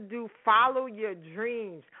have to do. Follow your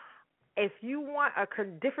dreams. If you want a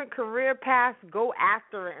different career path, go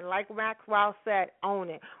after it. And like Maxwell said, own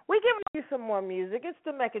it. We're giving you some more music. It's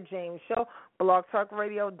the Mecca James Show,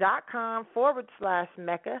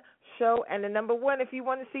 blogtalkradio.com/Mecca Show. And the number one if you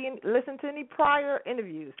want to see and listen to any prior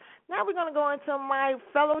interviews. Now we're going to go into my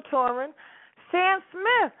fellow Tauran, Sam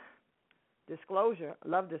Smith. Disclosure. I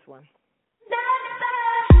love this one.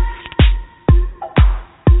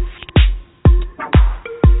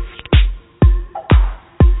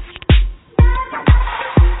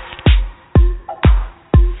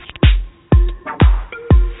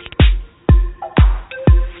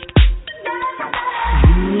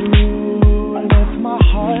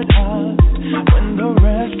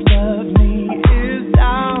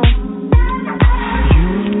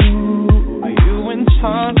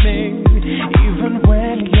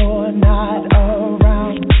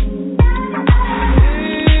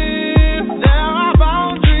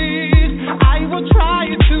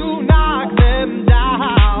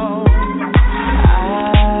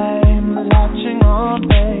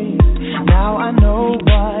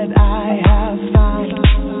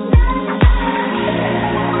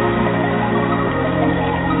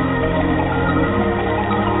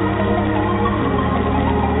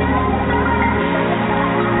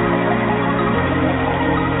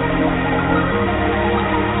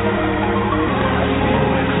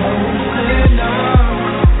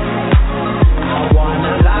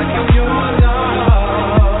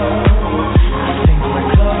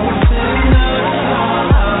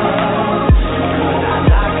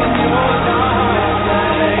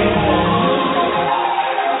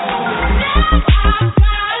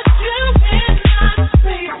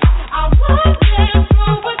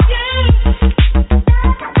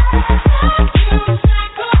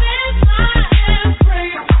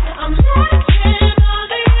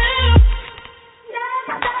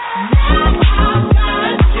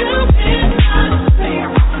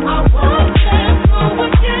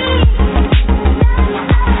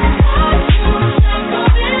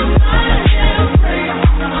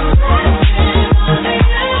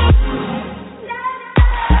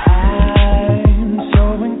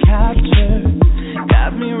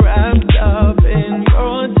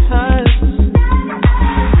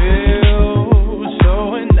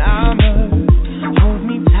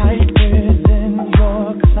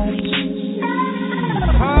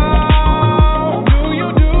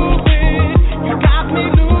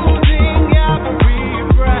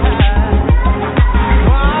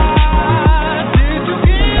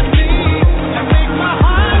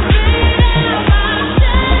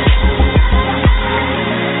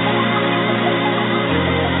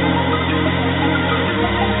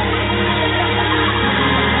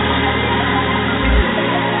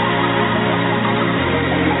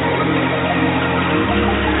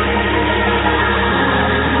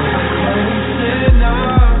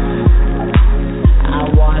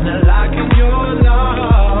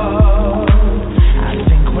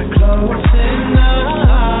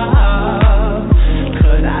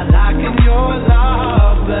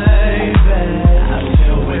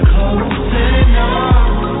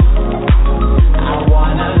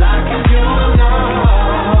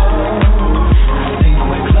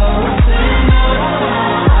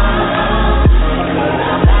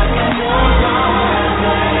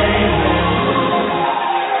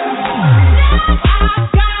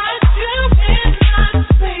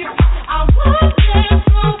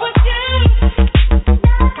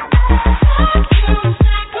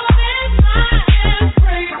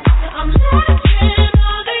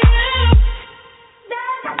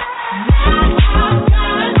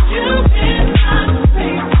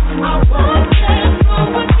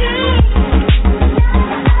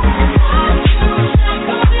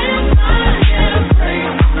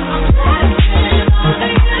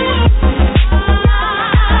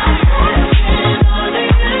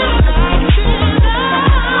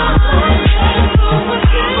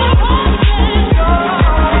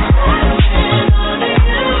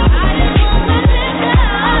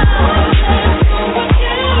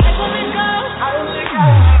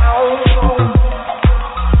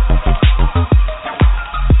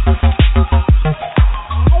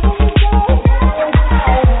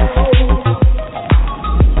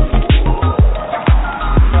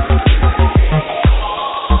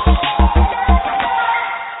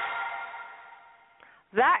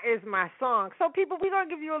 my song. So, people, we're going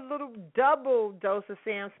to give you a little double dose of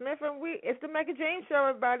Sam Smith, and it's the Mecca James Show,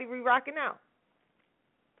 everybody. We rocking out.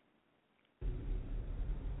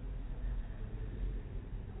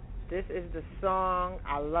 This is the song.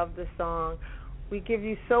 I love the song. We give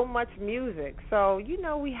you so much music. So,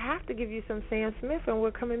 we have to give you some Sam Smith, and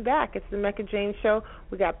we're coming back. It's the Mecca James Show.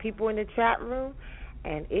 We got people in the chat room,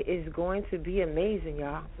 and it is going to be amazing,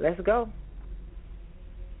 y'all. Let's go.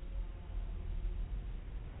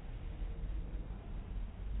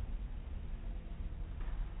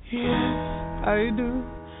 Yes, I do.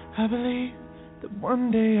 I believe that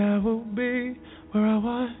one day I will be where I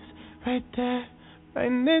was, right there,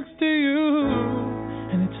 right next to you.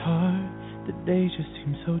 And it's hard, the days just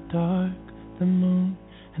seem so dark. The moon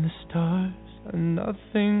and the stars are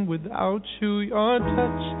nothing without you. Your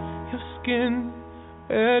touch, your skin,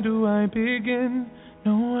 where do I begin?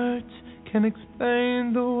 No words can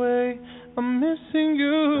explain the way I'm missing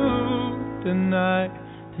you tonight.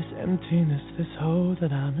 This emptiness, this hole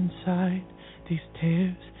that I'm inside. These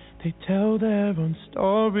tears, they tell their own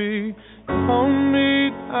story. Told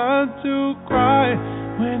me not to cry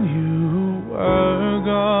when you were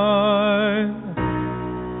gone,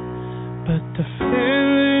 but the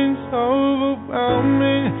feeling's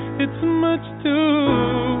overwhelming. It's much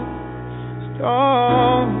too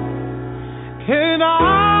strong. Can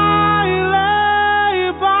I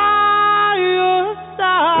lay by your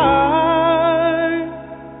side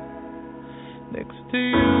next to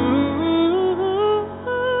you?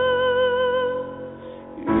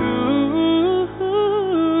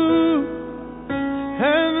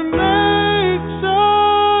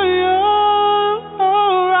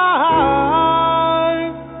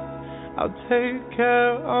 Take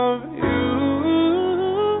care of you.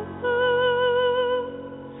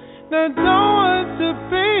 Now don't want to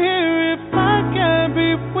be here if I can't be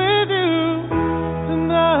with you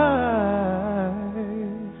tonight.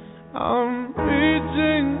 I'm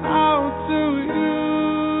reaching out to you.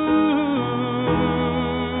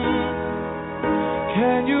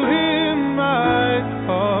 Can you hear my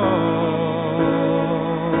call?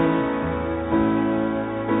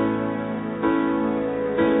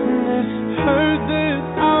 Hurt that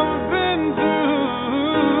I've been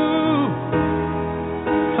through.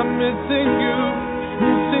 I'm missing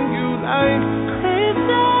you like crazy.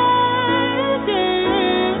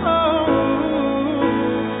 Oh,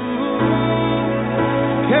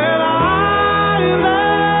 can I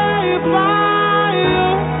lay by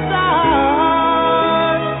your side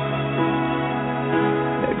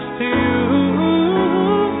next to you?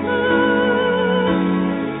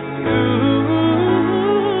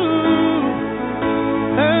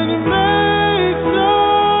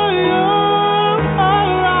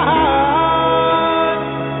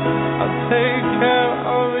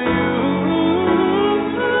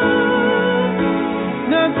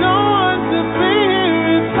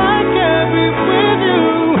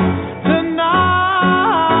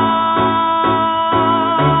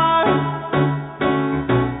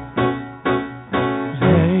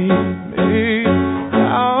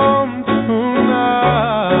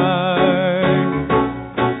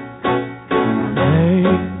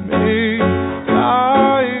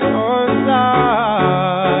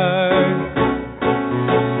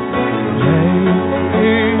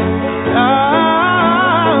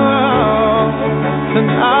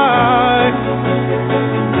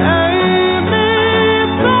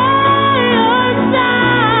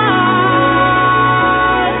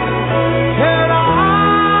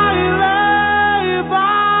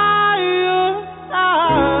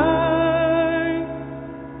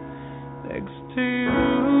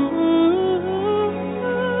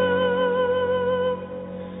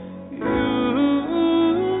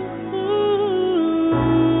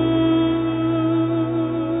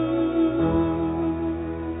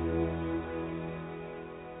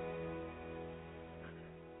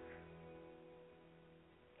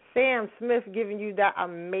 Sam Smith giving you that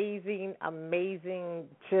amazing,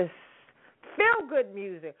 just feel-good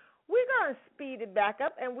music. We're going to speed it back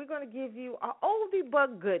up, and we're going to give you an oldie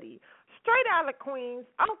but goodie. Straight out of Queens,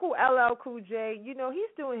 Uncle LL Cool J, he's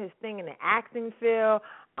doing his thing in the acting field,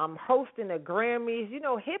 hosting the Grammys.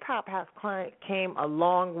 Hip-hop has came a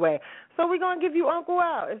long way. So we're going to give you Uncle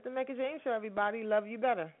L. It's the Mecca James Show, everybody. Love you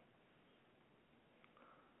better.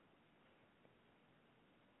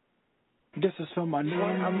 This is for my new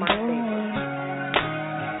one of my favorites.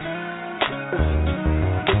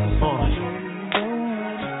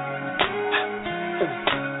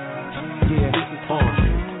 Yeah, this is on.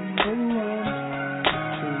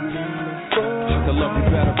 I can love you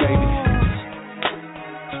better, baby.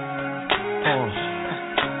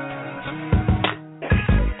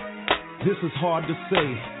 This is hard to say.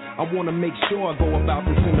 I want to make sure I go about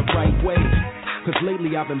this in the right way. Cause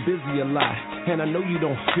lately I've been busy a lot, and I know you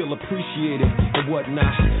don't feel appreciated and whatnot.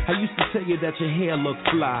 I used to tell you that your hair looked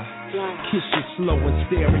fly, kiss you slow and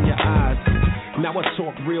stare in your eyes. Now I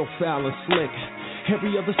talk real foul and slick.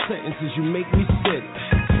 Every other sentence is you make me sick.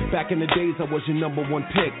 Back in the days I was your number one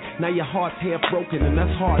pick. Now your heart's half broken and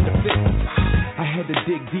that's hard to fix. I had to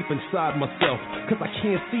dig deep inside myself, cause I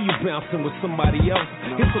can't see you bouncing with somebody else.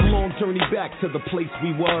 It's a long journey back to the place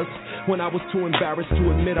we was, when I was too embarrassed to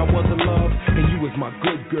admit I was in love. And you was my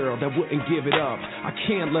good girl that wouldn't give it up. I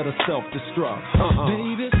can't let her self-destruct.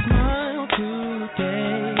 Baby, smile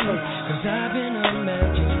today, cause I've been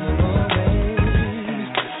imagining always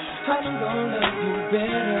how I'm gonna love you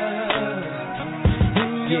better.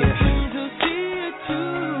 Yeah.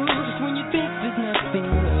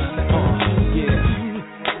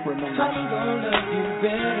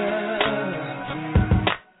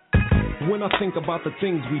 When I think about the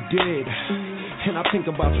things we did, and I think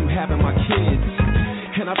about you having my kids,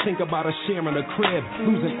 and I think about us sharing a crib,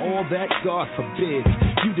 losing all that, God forbid.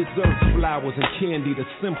 You deserve flowers and candy, the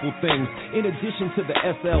simple things, in addition to the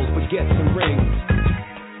SLs, baguettes and rings.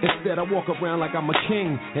 Instead I walk around like I'm a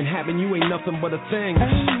king, and having you ain't nothing but a thing.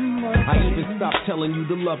 I even stopped telling you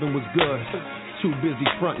the loving was good, too busy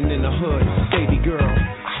fronting in the hood. Baby girl,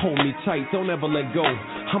 hold me tight, don't ever let go.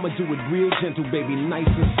 I'ma do it real gentle, baby, nice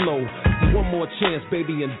and slow. One more chance,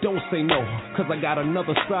 baby, and don't say no, cause I got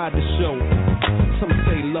another side to show. Some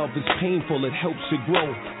say love is painful, it helps you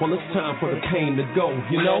grow. Well, it's time for the pain to go,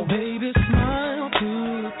 you know? Baby, smile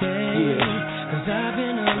today, cause I've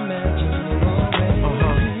been imagining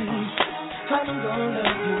always how I'm gonna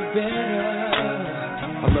love you better.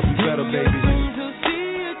 I love you better, baby.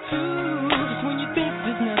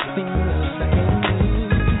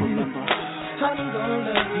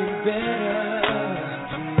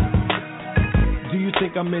 Do you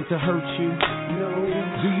think I meant to hurt you? No.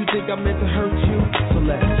 Do you think I meant to hurt you? So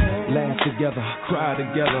let's laugh together, cry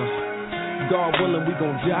together. God willing, we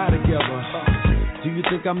gon' die together. Do you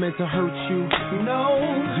think I meant to hurt you? No.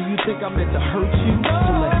 Do you think I meant to hurt you?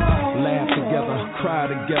 So let's laugh together, cry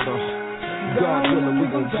together. God willing, we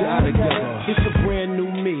gon' die together. It's a brand new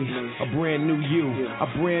me, a brand new you, a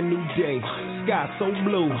brand new day. Sky so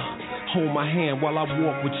blue. Hold my hand while I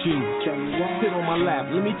walk with you. Sit on my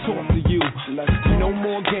lap, let me talk to you. No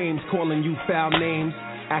more games calling you foul names.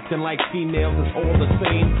 Acting like females is all the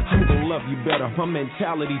same. I'm gonna love you better, my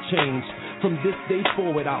mentality changed. From this day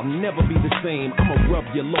forward, I'll never be the same. I'ma rub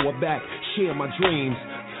your lower back, share my dreams.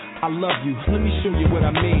 I love you, let me show you what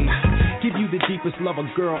I mean. Give you the deepest love a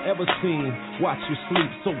girl ever seen. Watch you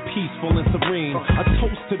sleep so peaceful and serene. A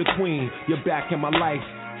toast to the queen, you're back in my life.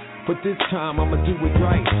 But this time I'ma do it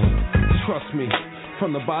right. Trust me,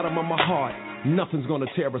 from the bottom of my heart, nothing's gonna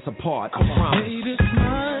tear us apart, I promise. Baby,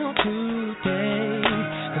 smile today,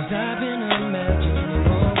 cause I've been imagining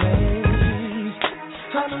always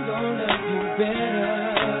how I'm gonna love you better.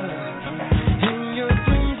 And your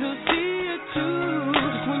friends will see it too,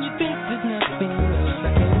 just when you think there's nothing else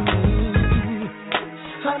I can do.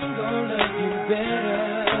 I'm gonna love you better.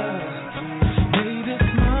 Baby,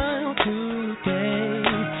 smile today,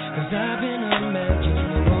 cause I've been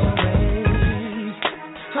imagining always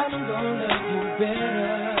how I'm gonna love you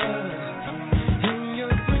better. And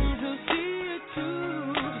your friends will see it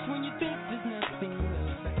too, just when you think there's nothing else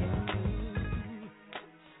I can do.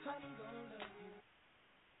 I'm gonna love you.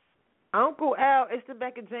 Uncle L, it's the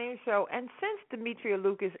Becca James Show, and since Demetria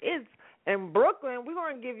Lucas is in Brooklyn, we're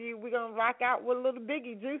gonna rock out with a little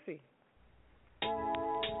Biggie Juicy.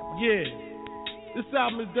 Yeah, this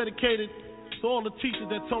album is dedicated to all the teachers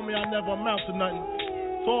that told me I never amount to nothing.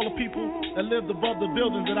 To all the people that lived above the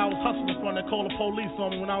buildings that I was hustling from that called the police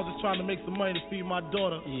on me when I was just trying to make some money to feed my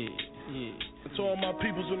daughter. Yeah. And to all my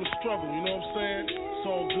peoples in the struggle, you know what I'm saying? It's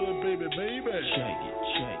all good, baby.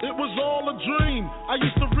 It was all a dream. I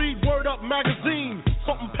used to read Word Up magazine.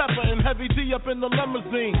 Salt and Pepper and Heavy D up in the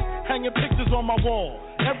limousine. Hanging pictures on my wall.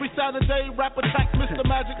 Every Saturday, rap attack Mr.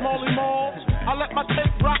 Magic Marley Marl. I let my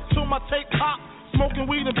tape rock till my tape pop.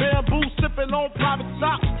 Smoking weed and bamboo, sipping on private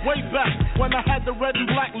stock. Way back when I had the red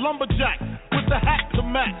and black lumberjack with the hat to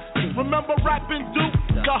match. Remember rapping Duke?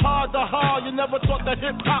 The hard, you never thought that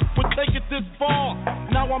hip-hop would take it this far.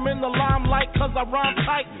 Now I'm in the limelight cause I rhyme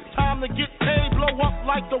tight. Time to get paid, blow up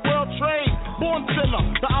like the world trade. Born sinner,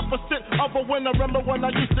 the opposite of a winner. Remember when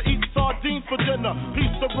I used to eat sardines for dinner?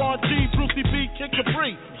 Peace to Ron G, Brucey B, Kid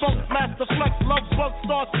Capri, Funk Master Flex, Love Bug,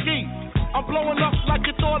 Star Ski. I'm blowing up like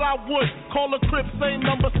you thought I would. Call a crib, same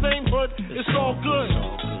number, same hood. It's all good.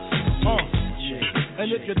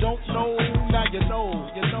 And if you don't know, now you know,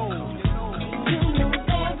 you know.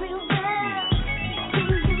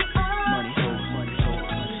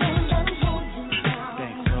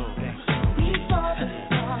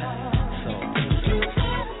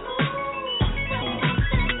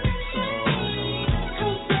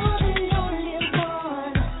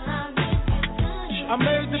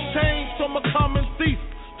 has changed from a common thief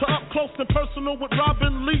to up close and personal with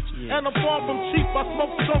Robin Leach. And I'm far from cheap. I smoke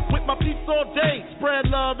skunk with my piece all day. Spread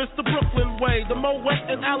love, it's the Brooklyn way. The Moet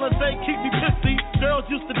and Alizé keep me pissy. Girls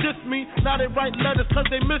used to diss me. Now they write letters cause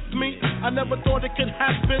they miss me. I never thought it could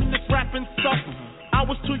happen, this rapping stuff. I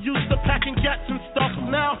was too used to packing gats and stuff.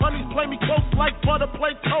 Now honeys play me close like butter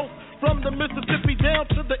play toast. From the Mississippi down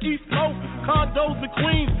to the East Coast. Condos in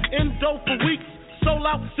Queens, indo for weeks. Sold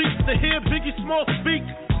out seats to hear Biggie Small speak.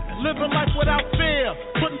 Living life without fear,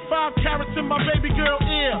 putting 5 carats in my baby girl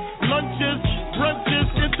ear. Lunches, brunches,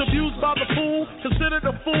 interviews by the fool. Considered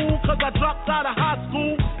a fool cause I dropped out of high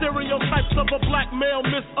school. Stereotypes of a black male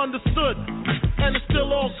misunderstood. And it's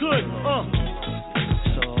still all good,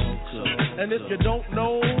 And if you don't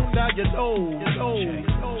know, now you know, you know, you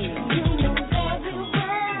know.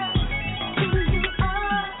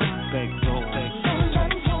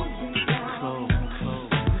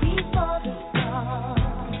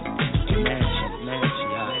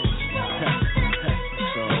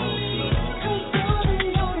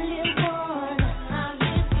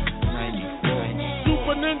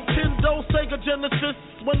 Genesis.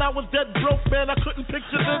 When I was dead broke, man, I couldn't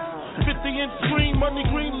picture this. 50-inch screen, money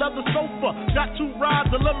green, leather sofa. Got 2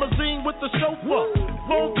 rides, a limousine with the chauffeur.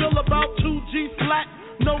 Phone bill about 2G flat.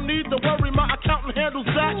 No need to worry, my accountant handles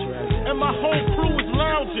that. And my whole crew is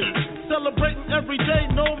lounging, celebrating every day,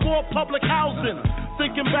 no more public housing.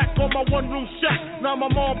 Thinking back on my one-room shack. Now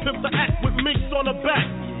my mom pimps the act with minks on her back.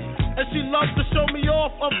 And she loves to show me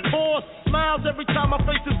off, of course. Smiles every time my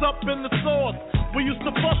face is up in the sauce. We used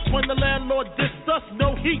to fuss when the landlord dissed us.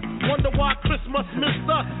 No heat, wonder why Christmas missed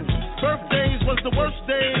us. Birthdays was the worst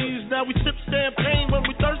days. Now we sip champagne when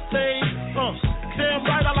we thirsty. Damn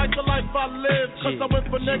right I like the life I live. Cause I went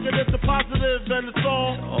from negative to positive and it's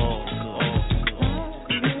all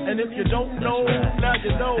And if you don't know, now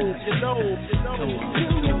you know, you know, you know.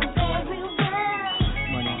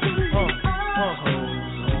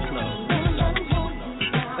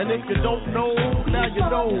 And if you don't know, now you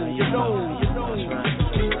know, you know, you know.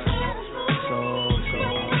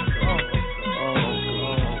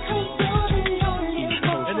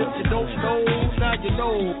 And if you don't know, now you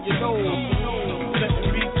know, you know, you know. Let the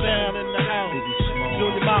beat down in the house.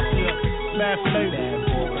 Junior Mafia, Smash Lady.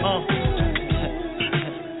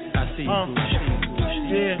 I see you.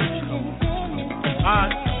 Yeah.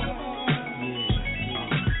 Alright.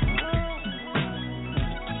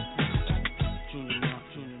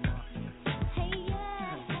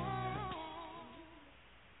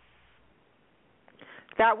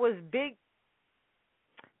 That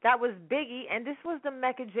was Biggie, and this was the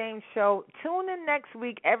Mecca James Show. Tune in next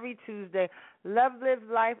week, every Tuesday. Love, live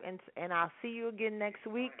life, and I'll see you again next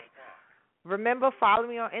week. Remember, follow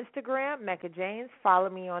me on Instagram, Mecca James. Follow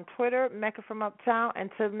me on Twitter, Mecca from Uptown.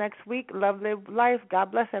 Until next week, love, live life.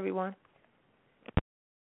 God bless everyone.